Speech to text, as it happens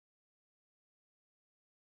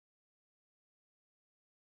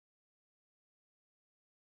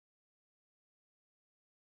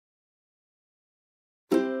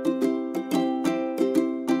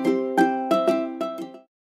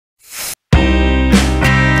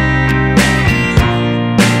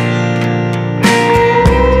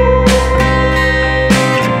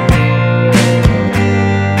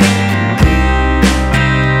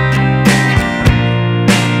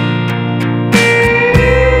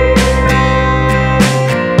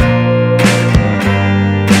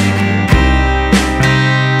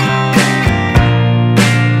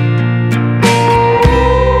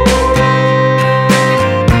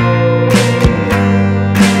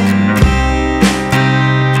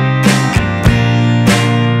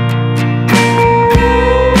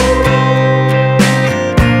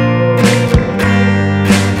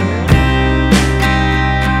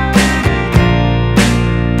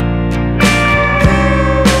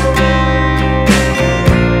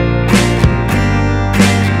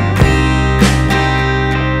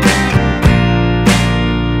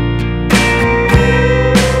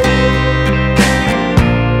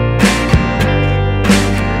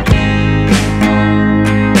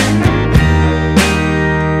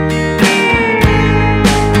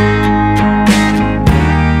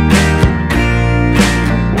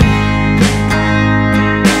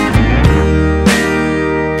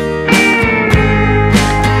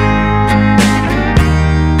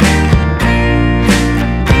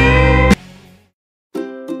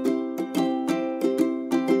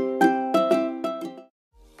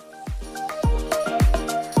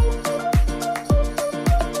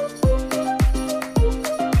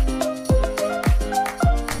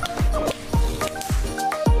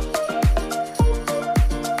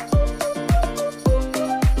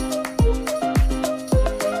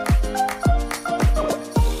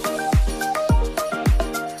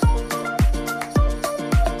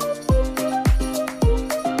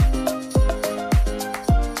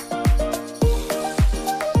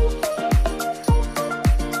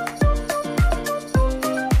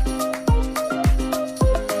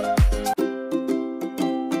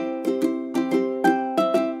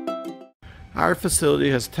Our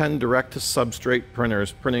facility has 10 direct-to-substrate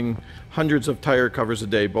printers printing hundreds of tire covers a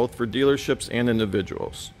day, both for dealerships and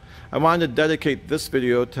individuals. I wanted to dedicate this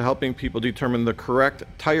video to helping people determine the correct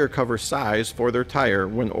tire cover size for their tire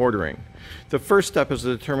when ordering. The first step is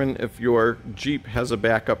to determine if your Jeep has a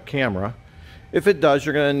backup camera. If it does,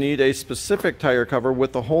 you're going to need a specific tire cover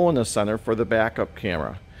with a hole in the center for the backup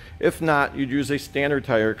camera. If not, you'd use a standard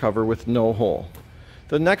tire cover with no hole.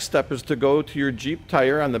 The next step is to go to your Jeep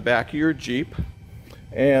tire on the back of your Jeep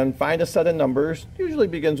and find a set of numbers, usually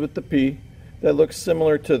begins with the P, that looks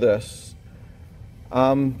similar to this.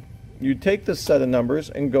 You take this set of numbers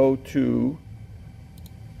and go to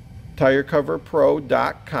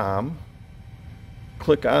tirecoverpro.com,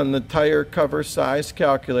 click on the tire cover size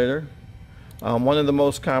calculator. One of the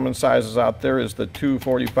most common sizes out there is the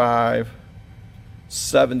 245,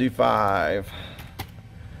 75,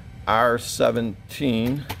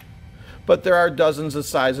 R17, but there are dozens of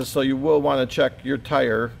sizes, so you will want to check your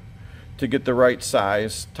tire to get the right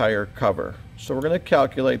size tire cover. So we're going to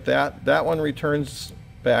calculate that. That one returns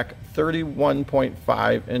back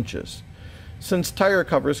 31.5 inches. Since tire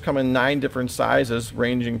covers come in 9 different sizes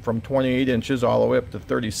ranging from 28 inches all the way up to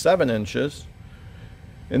 37 inches,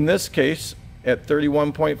 in this case at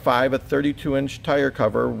 31.5, a 32-inch tire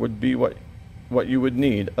cover would be what you would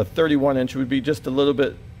need. A 31-inch would be just a little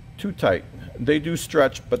bit too tight. They do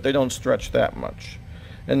stretch, but they don't stretch that much.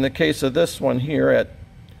 In the case of this one here at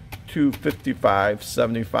 255,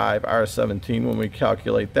 75, R17, when we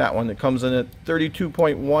calculate that one, it comes in at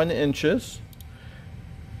 32.1 inches.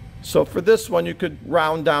 So for this one, you could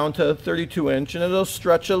round down to a 32-inch, and it'll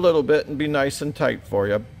stretch a little bit and be nice and tight for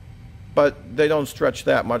you. But they don't stretch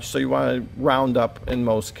that much, so you want to round up in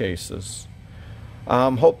most cases.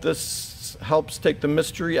 Hope this helps take the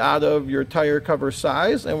mystery out of your tire cover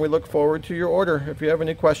size, and we look forward to your order. If you have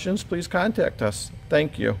any questions, please contact us.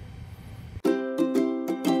 Thank you.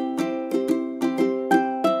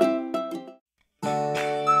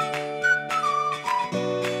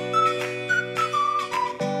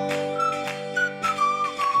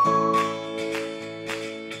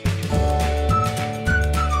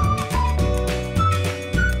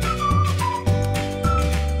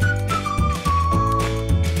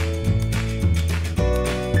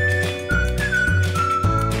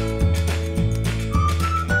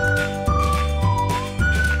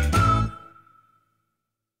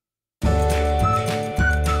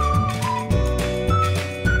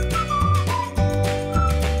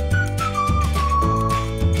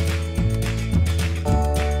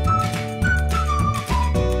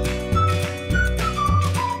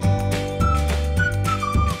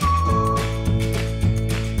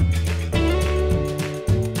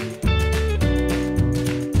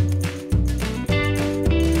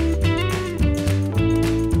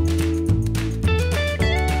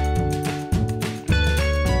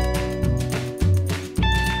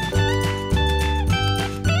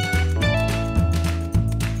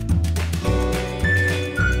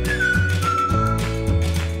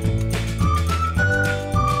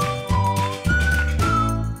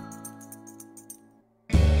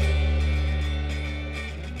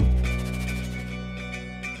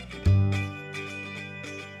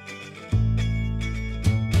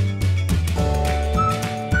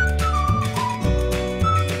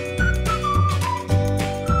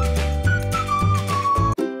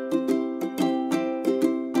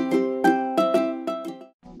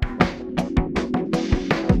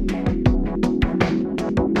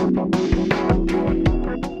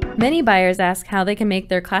 Many buyers ask how they can make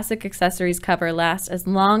their classic accessories cover last as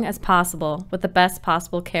long as possible with the best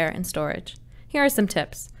possible care and storage. Here are some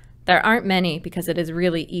tips. There aren't many because it is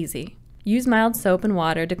really easy. Use mild soap and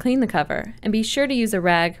water to clean the cover, and be sure to use a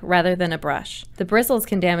rag rather than a brush. The bristles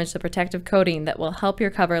can damage the protective coating that will help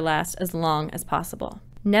your cover last as long as possible.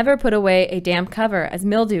 Never put away a damp cover, as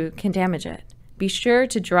mildew can damage it. Be sure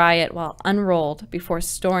to dry it while unrolled before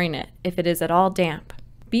storing it if it is at all damp.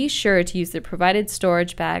 Be sure to use the provided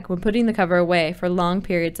storage bag when putting the cover away for long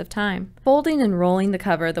periods of time. Folding and rolling the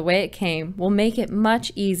cover the way it came will make it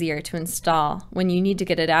much easier to install when you need to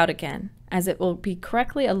get it out again, as it will be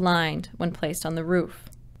correctly aligned when placed on the roof.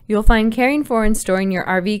 You'll find caring for and storing your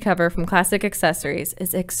RV cover from Classic Accessories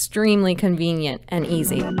is extremely convenient and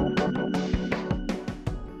easy.